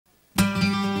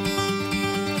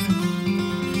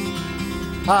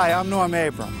Hi, I'm Norm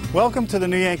Abram. Welcome to the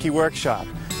New Yankee Workshop.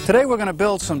 Today we're going to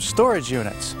build some storage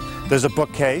units. There's a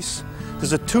bookcase,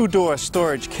 there's a 2-door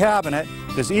storage cabinet,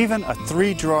 there's even a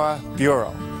 3-drawer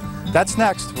bureau. That's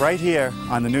next, right here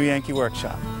on the New Yankee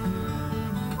Workshop.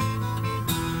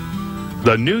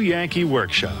 The New Yankee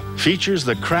Workshop features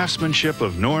the craftsmanship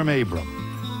of Norm Abram.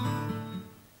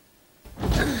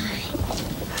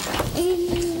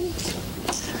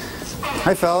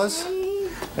 Hi, fellas.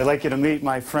 I'd like you to meet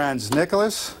my friends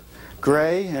Nicholas,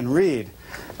 Gray, and Reed.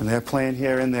 And they're playing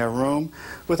here in their room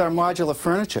with our modular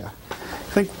furniture.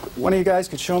 I think one of you guys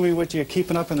could show me what you're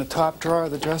keeping up in the top drawer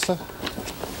of the dresser?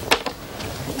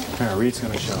 Here, Reed's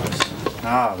going to show us.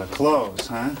 Ah, the clothes,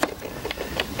 huh?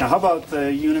 Now, how about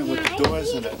the unit with the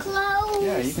doors in it? Clothes.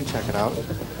 Yeah, you can check it out.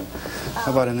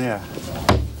 How about in there?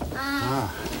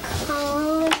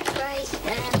 Clothes right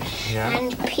there. Yeah.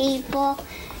 And people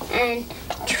and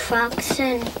trucks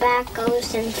and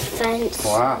backhoes and fences.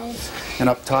 Wow. And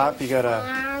up top, you got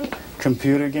a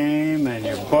computer game and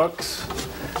your books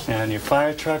and your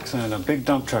fire trucks and a big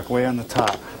dump truck way on the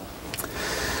top.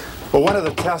 Well, one of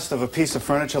the tests of a piece of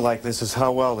furniture like this is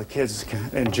how well the kids can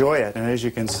enjoy it. And as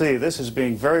you can see, this is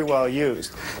being very well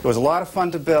used. It was a lot of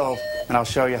fun to build, and I'll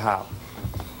show you how.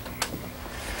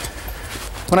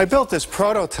 When I built this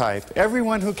prototype,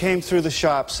 everyone who came through the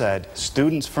shop said,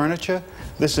 "Students' furniture?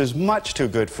 This is much too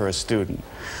good for a student."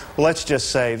 Well, let's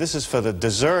just say this is for the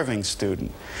deserving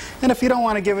student. And if you don't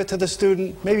want to give it to the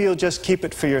student, maybe you'll just keep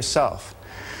it for yourself.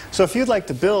 So if you'd like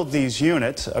to build these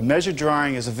units, a measured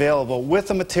drawing is available with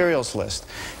a materials list,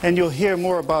 and you'll hear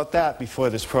more about that before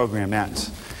this program ends.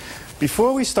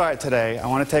 Before we start today, I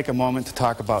want to take a moment to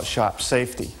talk about shop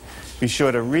safety. Be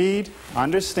sure to read,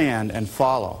 understand, and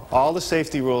follow all the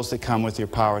safety rules that come with your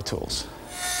power tools.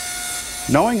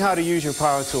 Knowing how to use your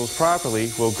power tools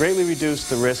properly will greatly reduce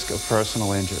the risk of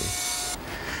personal injury.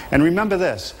 And remember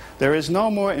this, there is no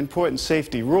more important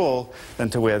safety rule than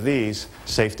to wear these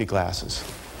safety glasses.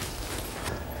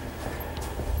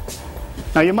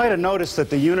 Now, you might have noticed that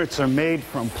the units are made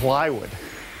from plywood,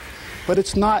 but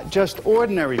it's not just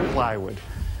ordinary plywood.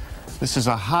 This is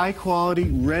a high-quality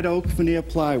red oak veneer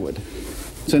plywood.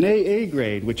 It's an AA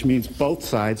grade, which means both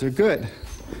sides are good.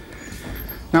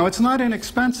 Now, it's not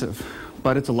inexpensive,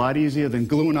 but it's a lot easier than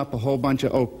gluing up a whole bunch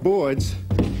of oak boards.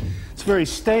 It's very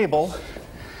stable,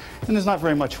 and there's not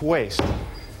very much waste.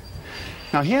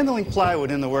 Now, handling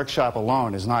plywood in the workshop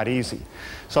alone is not easy,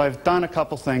 so I've done a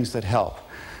couple things that help.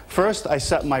 First, I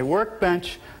set my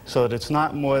workbench so that it's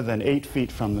not more than 8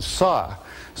 feet from the saw,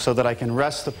 so that I can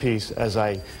rest the piece as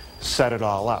I set it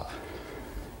all up.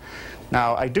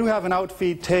 Now, I do have an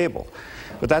outfeed table,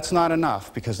 but that's not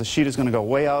enough because the sheet is going to go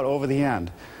way out over the end.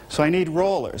 So I need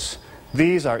rollers.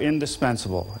 These are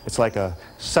indispensable. It's like a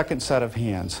second set of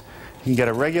hands. You can get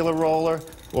a regular roller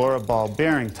or a ball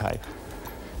bearing type.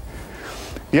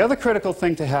 The other critical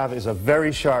thing to have is a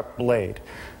very sharp blade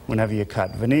whenever you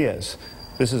cut veneers.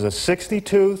 This is a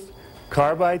 60-tooth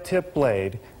carbide tip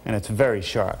blade, and it's very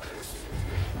sharp.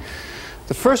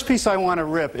 The first piece I want to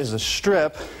rip is a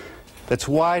strip that's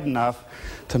wide enough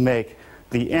to make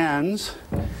the ends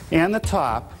and the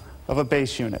top of a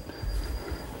base unit.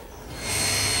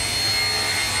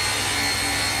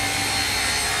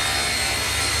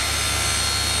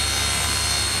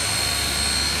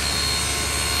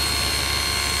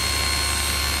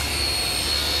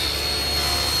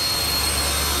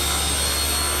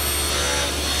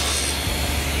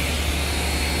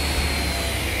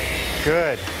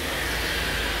 Good.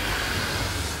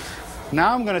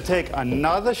 Now I'm going to take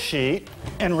another sheet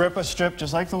and rip a strip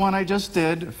just like the one I just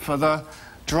did for the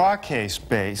drawer case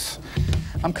base.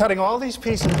 I'm cutting all these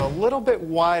pieces a little bit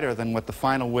wider than what the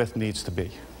final width needs to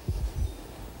be.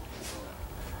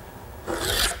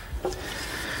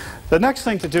 The next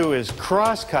thing to do is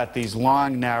cross-cut these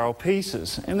long, narrow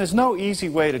pieces. And there's no easy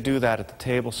way to do that at the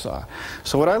table saw.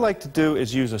 So what I like to do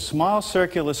is use a small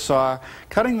circular saw,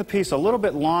 cutting the piece a little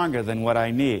bit longer than what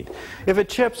I need. If it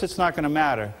chips, it's not going to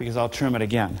matter because I'll trim it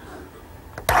again.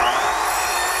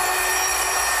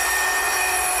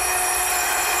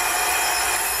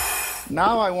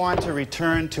 Now I want to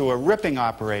return to a ripping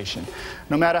operation.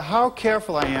 No matter how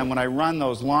careful I am when I run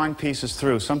those long pieces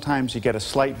through, sometimes you get a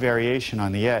slight variation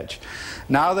on the edge.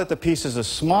 Now that the pieces are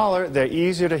smaller, they're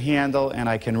easier to handle, and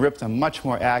I can rip them much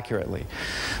more accurately.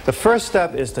 The first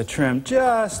step is to trim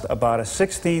just about a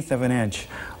 1/16 of an inch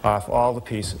off all the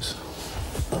pieces.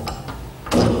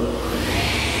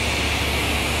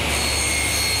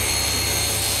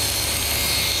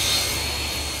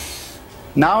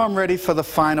 Now I'm ready for the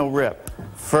final rip.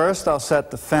 First, I'll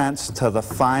set the fence to the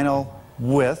final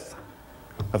width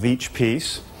of each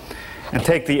piece. And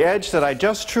take the edge that I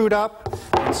just trued up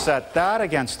and set that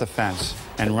against the fence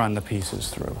and run the pieces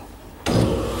through.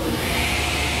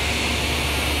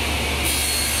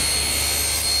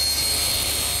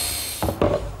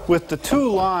 With the two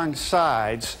long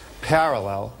sides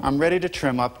parallel, I'm ready to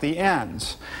trim up the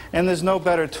ends. And there's no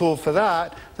better tool for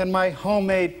that than my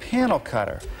homemade panel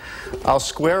cutter. I'll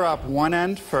square up one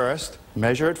end first,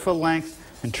 measure it for length,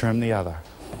 and trim the other.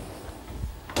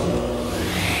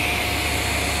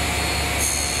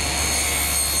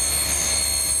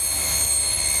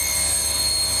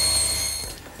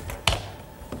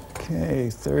 Okay,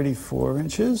 34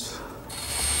 inches.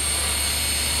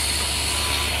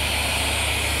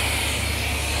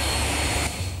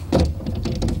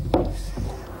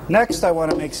 Next, I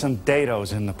want to make some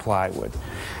dados in the plywood,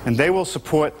 and they will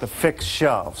support the fixed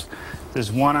shelves.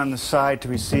 There's one on the side to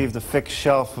receive the fixed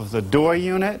shelf of the door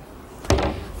unit.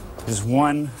 There's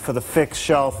one for the fixed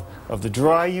shelf of the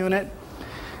drawer unit,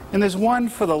 and there's one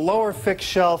for the lower fixed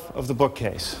shelf of the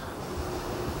bookcase.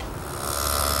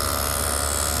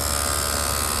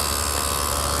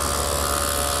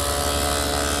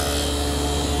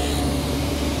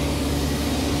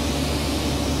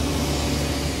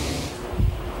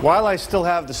 While I still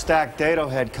have the stacked dado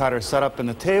head cutter set up in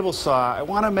the table saw, I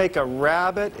want to make a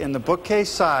rabbet in the bookcase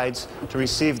sides to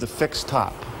receive the fixed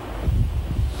top.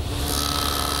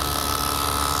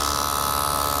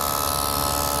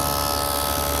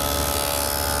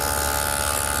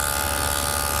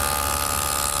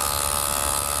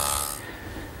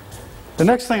 The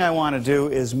next thing I want to do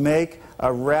is make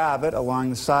a rabbet along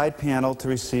the side panel to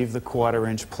receive the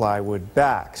 1/4-inch plywood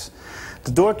backs.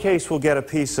 The door case will get a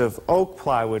piece of oak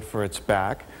plywood for its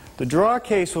back. The drawer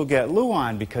case will get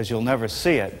Luan because you'll never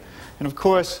see it. And of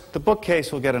course, the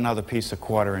bookcase will get another piece of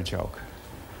 1/4-inch oak.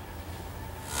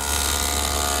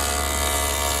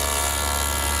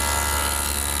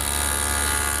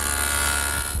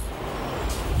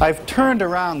 I've turned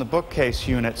around the bookcase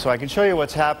unit so I can show you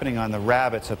what's happening on the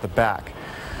rabbets at the back.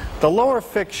 The lower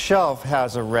fixed shelf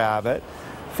has a rabbet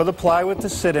for the plywood to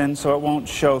sit in so it won't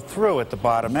show through at the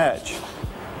bottom edge.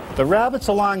 The rabbets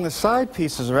along the side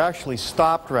pieces are actually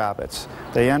stopped rabbets.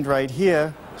 They end right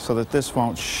here so that this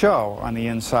won't show on the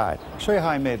inside. I'll show you how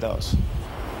I made those.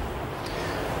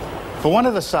 For one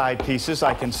of the side pieces,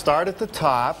 I can start at the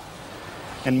top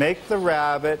and make the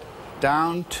rabbet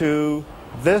down to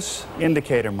this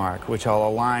indicator mark, which I'll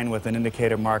align with an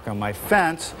indicator mark on my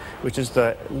fence, which is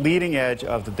the leading edge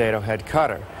of the dado head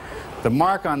cutter. The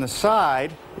mark on the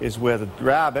side is where the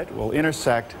rabbet will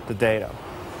intersect the dado.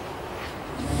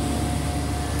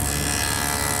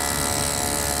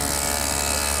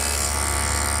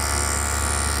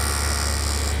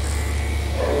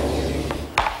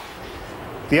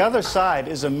 The other side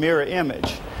is a mirror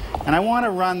image, and I want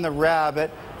to run the rabbet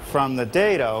from the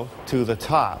dado to the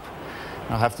top.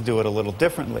 I'll have to do it a little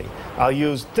differently. I'll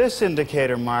use this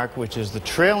indicator mark, which is the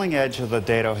trailing edge of the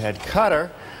dado head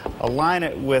cutter, align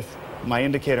it with my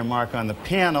indicator mark on the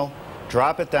panel,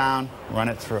 drop it down, run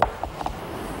it through.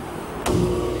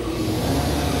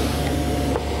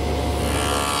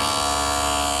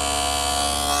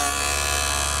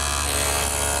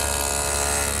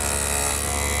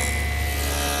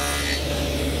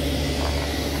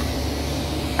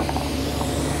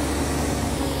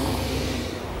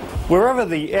 Wherever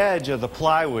the edge of the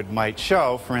plywood might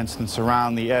show, for instance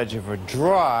around the edge of a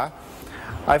drawer,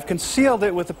 I've concealed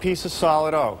it with a piece of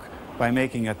solid oak by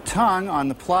making a tongue on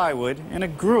the plywood and a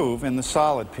groove in the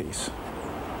solid piece.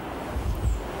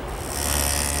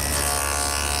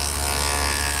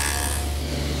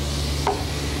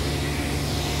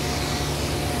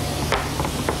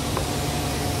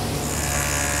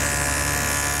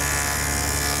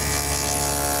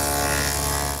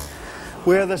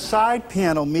 Where the side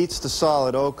panel meets the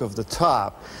solid oak of the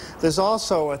top, there's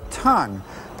also a tongue,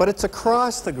 but it's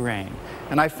across the grain.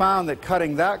 And I found that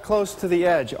cutting that close to the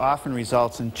edge often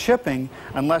results in chipping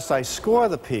unless I score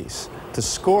the piece. To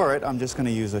score it, I'm just going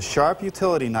to use a sharp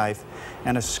utility knife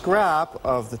and a scrap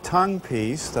of the tongue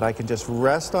piece that I can just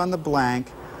rest on the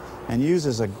blank and use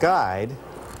as a guide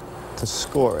to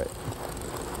score it.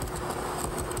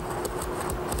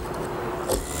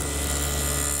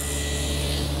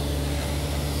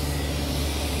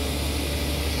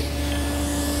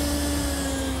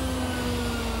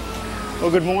 Well,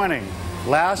 good morning.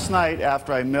 Last night,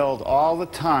 after I milled all the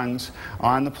tongues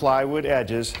on the plywood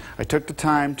edges, I took the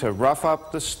time to rough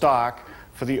up the stock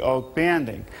for the oak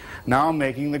banding. Now I'm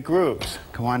making the grooves.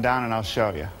 Come on down and I'll show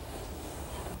you.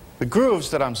 The grooves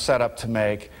that I'm set up to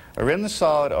make are in the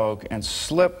solid oak and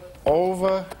slip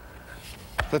over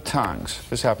the tongues.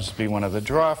 This happens to be one of the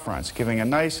draw fronts, giving a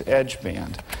nice edge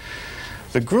band.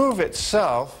 The groove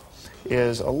itself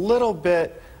is a little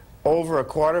bit over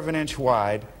 1/4 of an inch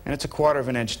wide, and it's 1/4 of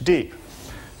an inch deep.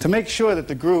 To make sure that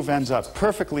the groove ends up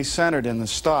perfectly centered in the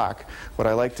stock, what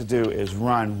I like to do is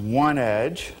run one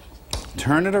edge,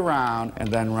 turn it around, and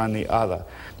then run the other.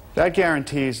 That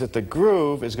guarantees that the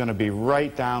groove is going to be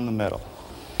right down the middle.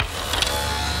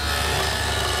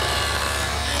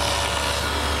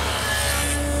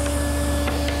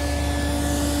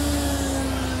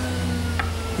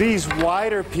 These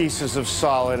wider pieces of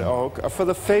solid oak are for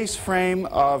the face frame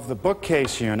of the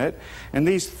bookcase unit, and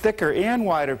these thicker and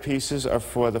wider pieces are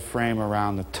for the frame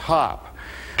around the top.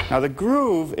 Now the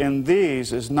groove in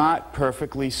these is not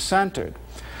perfectly centered.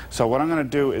 So what I'm going to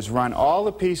do is run all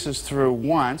the pieces through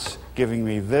once, giving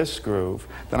me this groove.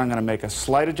 Then I'm going to make a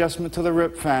slight adjustment to the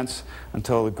rip fence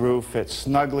until the groove fits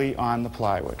snugly on the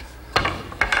plywood.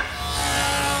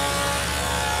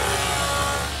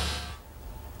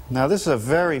 Now this is a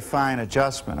very fine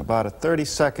adjustment, about a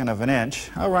 32nd of an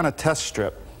inch. I'll run a test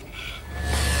strip.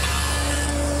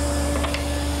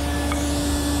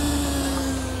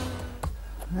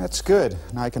 That's good.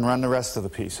 Now I can run the rest of the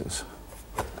pieces.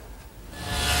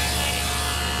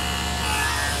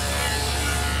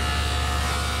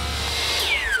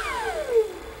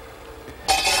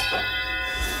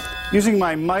 Using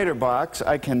my miter box,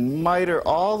 I can miter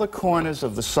all the corners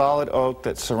of the solid oak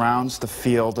that surrounds the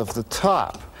field of the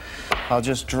top. I'll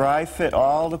just dry fit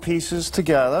all the pieces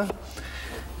together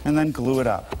and then glue it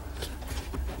up.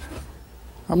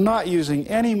 I'm not using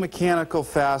any mechanical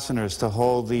fasteners to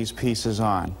hold these pieces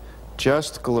on,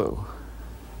 just glue.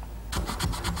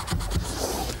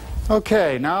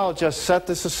 Okay, now I'll just set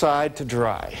this aside to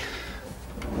dry.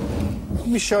 Let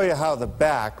me show you how the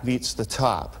back meets the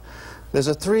top. There's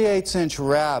a 3/8 inch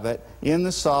rabbet in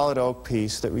the solid oak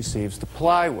piece that receives the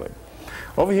plywood.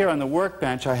 Over here on the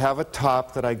workbench, I have a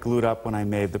top that I glued up when I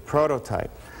made the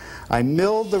prototype. I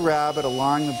milled the rabbet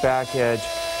along the back edge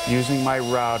using my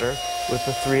router with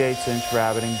the 3/8 inch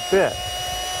rabbeting bit.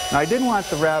 Now I didn't want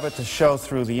the rabbet to show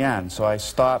through the end, so I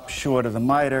stopped short of the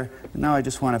miter, and now I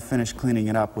just want to finish cleaning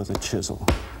it up with a chisel.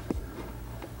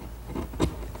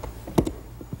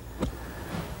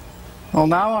 Well,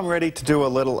 now I'm ready to do a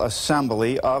little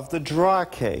assembly of the drawer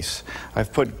case.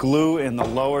 I've put glue in the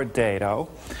lower dado,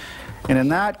 and in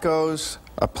that goes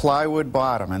a plywood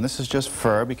bottom, and this is just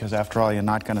fur because after all you're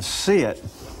not going to see it.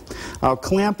 I'll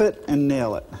clamp it and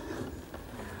nail it.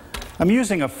 I'm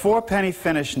using a 4-penny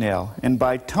finish nail, and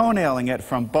by toe-nailing it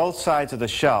from both sides of the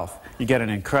shelf you get an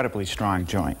incredibly strong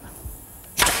joint.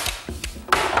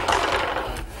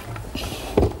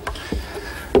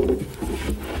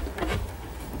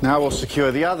 Now we'll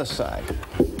secure the other side.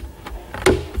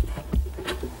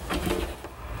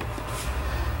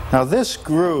 Now this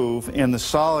groove in the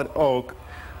solid oak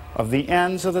of the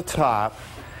ends of the top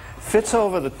fits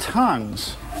over the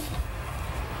tongues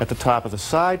at the top of the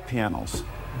side panels.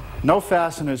 No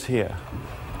fasteners here.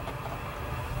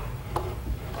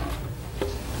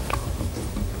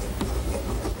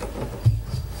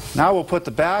 Now we'll put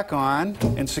the back on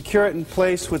and secure it in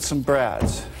place with some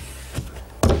brads.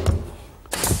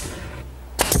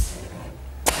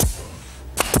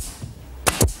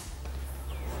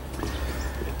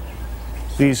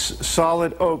 These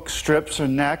solid oak strips are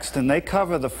next, and they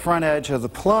cover the front edge of the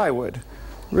plywood,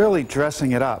 really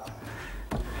dressing it up.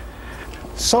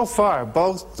 So far,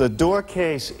 both the door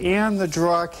case and the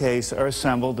drawer case are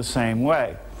assembled the same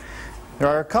way. There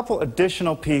are a couple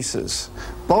additional pieces.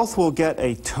 Both will get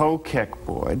a toe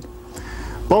kickboard.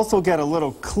 Both will get a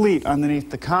little cleat underneath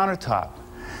the countertop.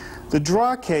 The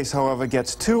drawer case, however,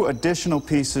 gets 2 additional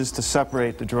pieces to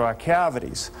separate the drawer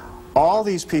cavities. All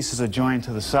these pieces are joined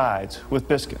to the sides with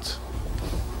biscuits.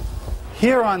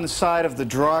 Here on the side of the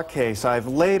drawer case, I've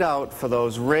laid out for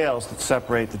those rails that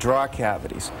separate the drawer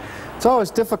cavities. It's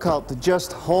always difficult to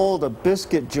just hold a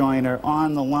biscuit joiner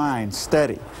on the line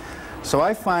steady. So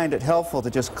I find it helpful to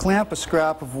just clamp a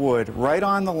scrap of wood right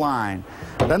on the line.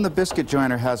 Then the biscuit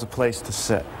joiner has a place to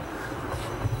sit.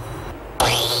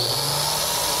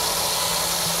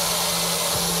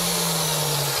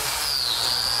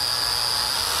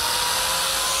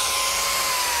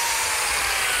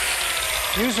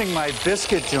 Using my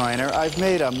biscuit joiner, I've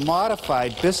made a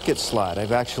modified biscuit slot.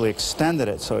 I've actually extended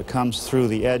it so it comes through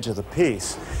the edge of the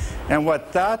piece. And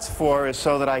what that's for is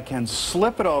so that I can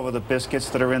slip it over the biscuits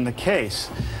that are in the case.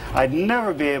 I'd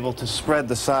never be able to spread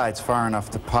the sides far enough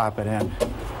to pop it in.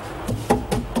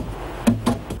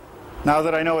 Now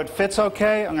that I know it fits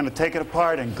okay, I'm going to take it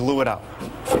apart and glue it up.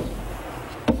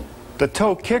 The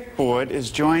toe kickboard is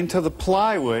joined to the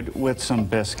plywood with some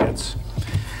biscuits.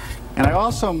 And I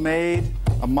also made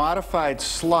a modified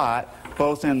slot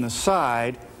both in the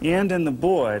side and in the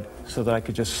board so that I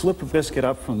could just slip a biscuit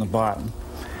up from the bottom.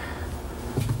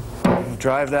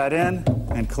 Drive that in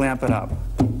and clamp it up.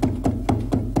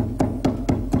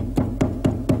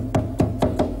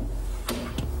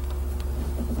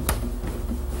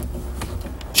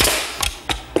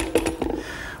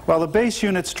 While the base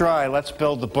unit's dry, let's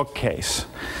build the bookcase.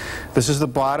 This is the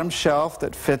bottom shelf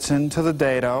that fits into the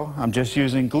dado. I'm just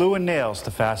using glue and nails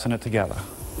to fasten it together.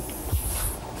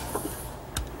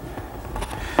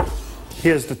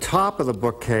 Here's the top of the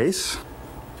bookcase.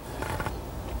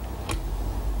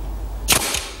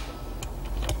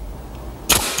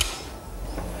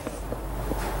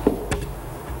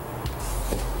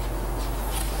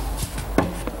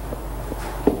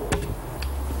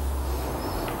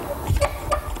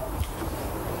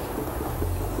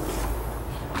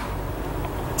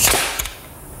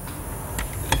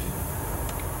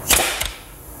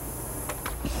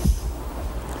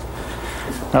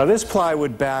 Now this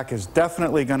plywood back is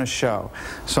definitely going to show,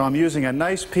 so I'm using a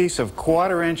nice piece of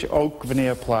 1/4-inch oak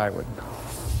veneer plywood.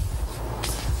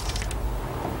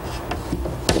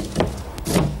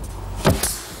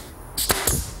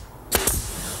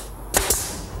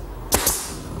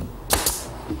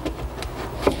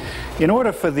 In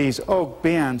order for these oak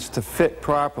bands to fit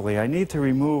properly, I need to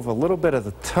remove a little bit of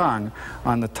the tongue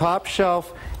on the top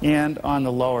shelf and on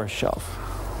the lower shelf.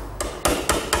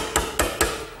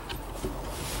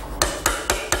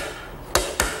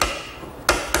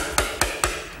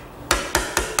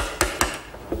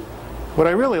 What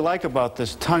I really like about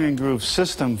this tongue and groove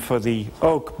system for the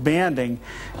oak banding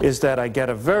is that I get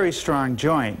a very strong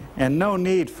joint and no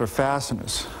need for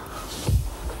fasteners.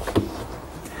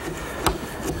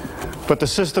 But the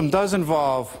system does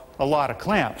involve a lot of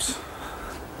clamps.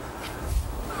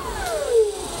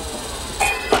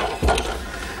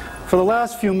 For the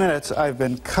last few minutes, I've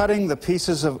been cutting the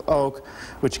pieces of oak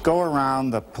which go around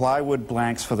the plywood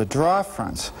blanks for the draw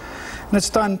fronts. And it's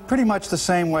done pretty much the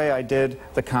same way I did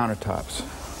the countertops.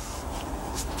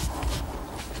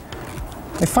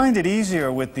 I find it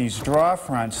easier with these draw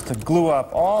fronts to glue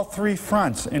up all 3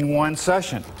 fronts in one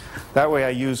session. That way I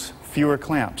use fewer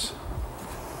clamps.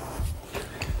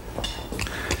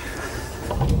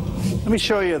 Let me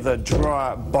show you the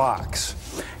draw box.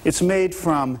 It's made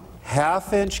from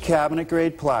 1/2-inch cabinet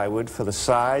grade plywood for the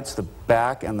sides, the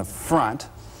back, and the front.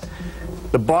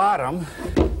 The bottom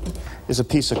is a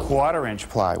piece of 1/4-inch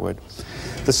plywood.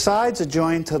 The sides are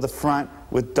joined to the front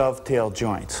with dovetail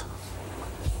joints.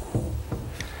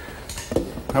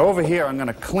 Now over here I'm going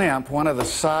to clamp one of the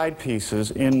side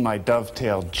pieces in my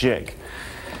dovetail jig.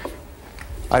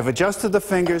 I've adjusted the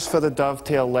fingers for the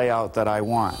dovetail layout that I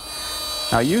want.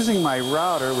 Now using my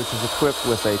router, which is equipped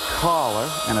with a collar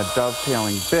and a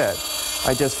dovetailing bit,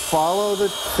 I just follow the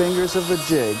fingers of the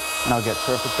jig and I'll get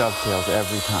perfect dovetails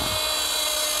every time.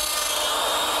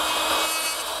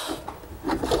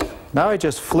 Now I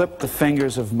just flip the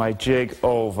fingers of my jig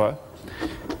over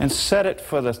and set it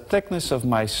for the thickness of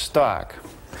my stock.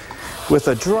 With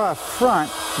a draw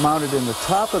front mounted in the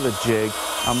top of the jig,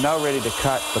 I'm now ready to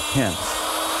cut the pins.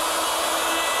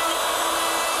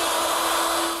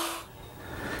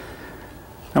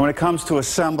 Now when it comes to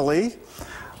assembly,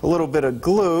 a little bit of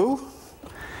glue,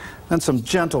 then some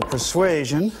gentle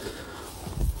persuasion.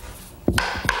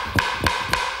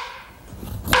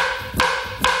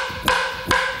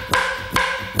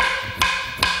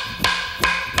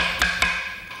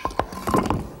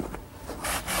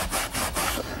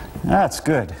 That's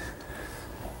good.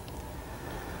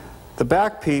 The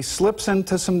back piece slips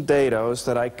into some dados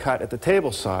that I cut at the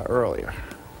table saw earlier.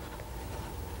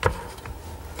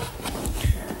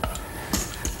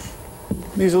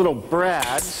 These little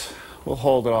brads will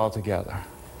hold it all together.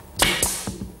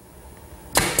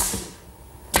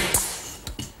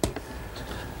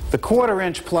 The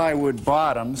 1/4-inch plywood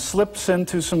bottom slips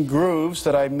into some grooves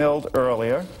that I milled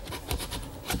earlier.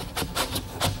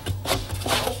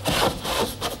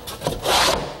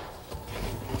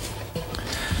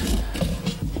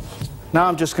 Now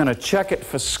I'm just going to check it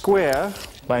for square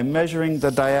by measuring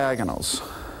the diagonals.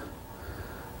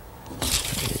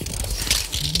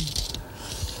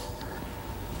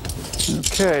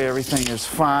 Okay, everything is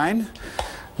fine.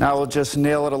 Now we'll just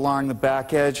nail it along the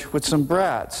back edge with some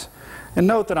brads. And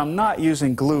note that I'm not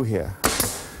using glue here.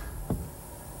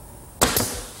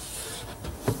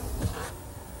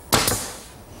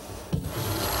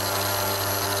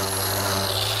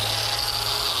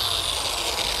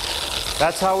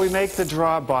 That's how we make the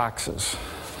draw boxes.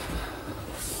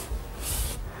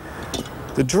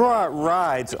 The draw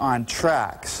rides on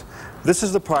tracks. This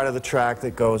is the part of the track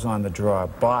that goes on the draw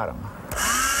bottom.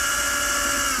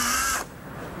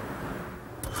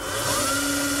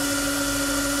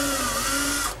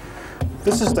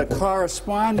 This is the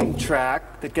corresponding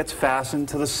track that gets fastened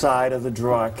to the side of the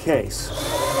drawer case.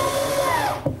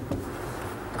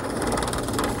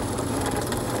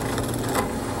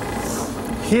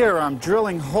 Here I'm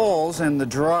drilling holes in the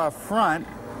drawer front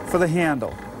for the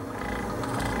handle.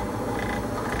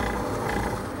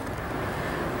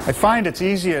 I find it's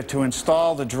easier to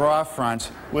install the drawer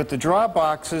fronts with the drawer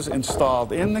boxes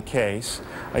installed in the case.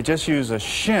 I just use a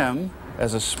shim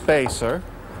as a spacer,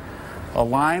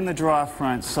 align the drawer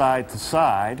front side to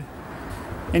side,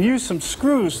 and use some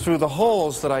screws through the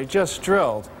holes that I just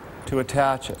drilled to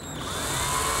attach it.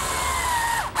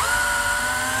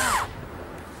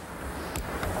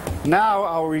 Now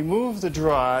I'll remove the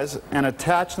drawers and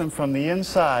attach them from the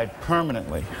inside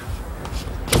permanently.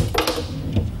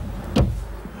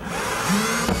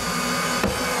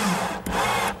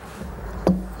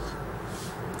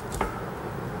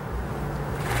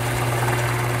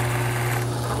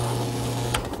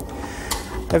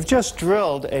 I've just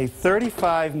drilled a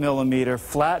 35mm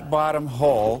flat bottom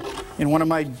hole in one of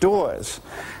my doors,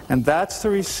 and that's to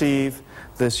receive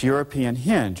this European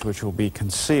hinge, which will be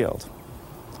concealed.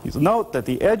 You'll note that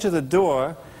the edge of the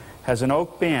door has an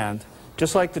oak band,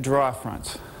 just like the drawer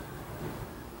fronts.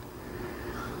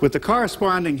 With the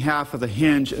corresponding half of the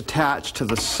hinge attached to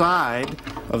the side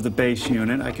of the base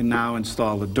unit, I can now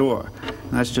install the door.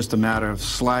 And that's just a matter of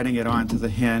sliding it onto the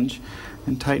hinge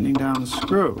and tightening down the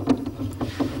screw.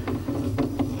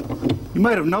 You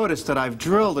might have noticed that I've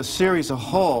drilled a series of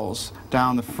holes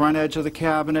down the front edge of the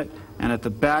cabinet and at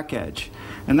the back edge.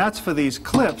 And that's for these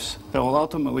clips that will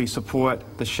ultimately support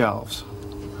the shelves.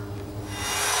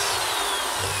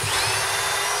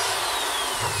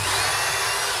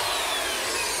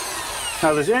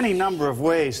 Now there's any number of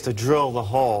ways to drill the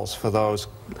holes for those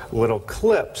little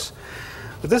clips.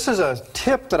 But this is a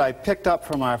tip that I picked up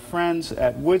from our friends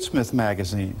at Woodsmith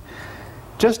magazine.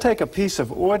 Just take a piece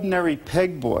of ordinary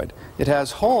pegboard. It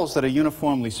has holes that are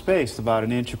uniformly spaced about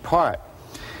 1 inch apart.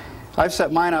 I've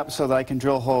set mine up so that I can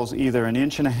drill holes either 1.5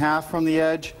 inches from the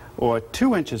edge or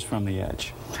 2 inches from the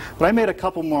edge. But I made a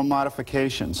couple more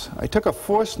modifications. I took a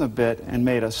Forstner bit and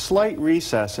made a slight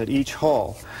recess at each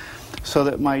hole so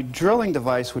that my drilling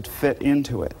device would fit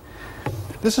into it.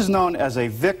 This is known as a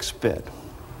VIX bit.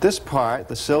 This part,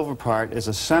 the silver part, is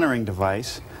a centering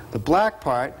device. The black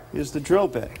part is the drill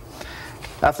bit.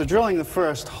 After drilling the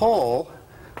first hole,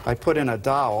 I put in a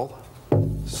dowel,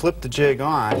 slip the jig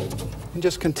on, and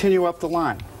just continue up the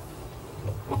line.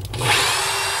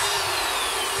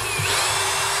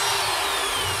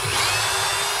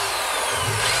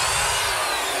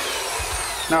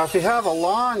 Now, if you have a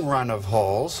long run of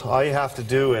holes, all you have to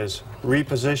do is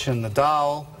reposition the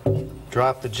dowel,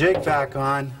 drop the jig back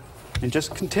on, and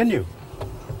just continue.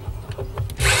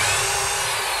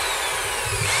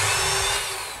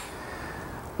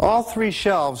 All 3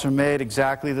 shelves are made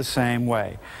exactly the same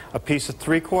way. A piece of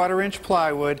 3/4 inch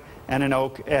plywood and an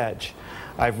oak edge.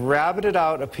 I've rabbited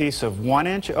out a piece of 1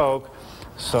 inch oak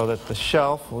so that the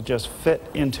shelf will just fit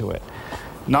into it.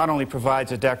 Not only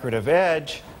provides a decorative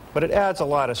edge, but it adds a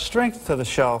lot of strength to the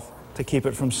shelf to keep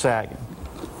it from sagging.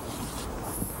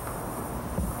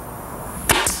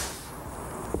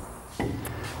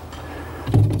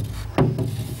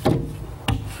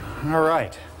 All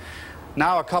right.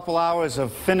 Now a couple hours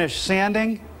of finished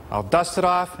sanding. I'll dust it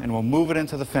off and we'll move it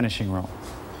into the finishing room.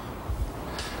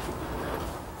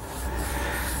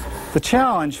 The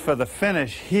challenge for the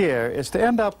finish here is to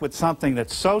end up with something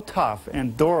that's so tough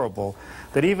and durable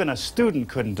that even a student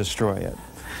couldn't destroy it.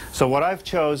 So what I've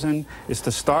chosen is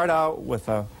to start out with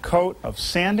a coat of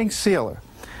sanding sealer.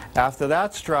 After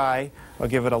that's dry, I'll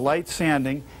give it a light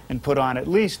sanding and put on at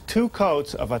least 2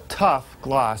 coats of a tough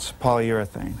gloss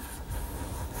polyurethane.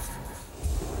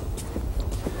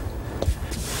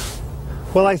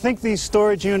 Well, I think these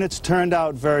storage units turned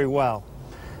out very well.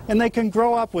 And they can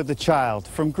grow up with the child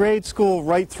from grade school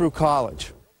right through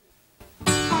college.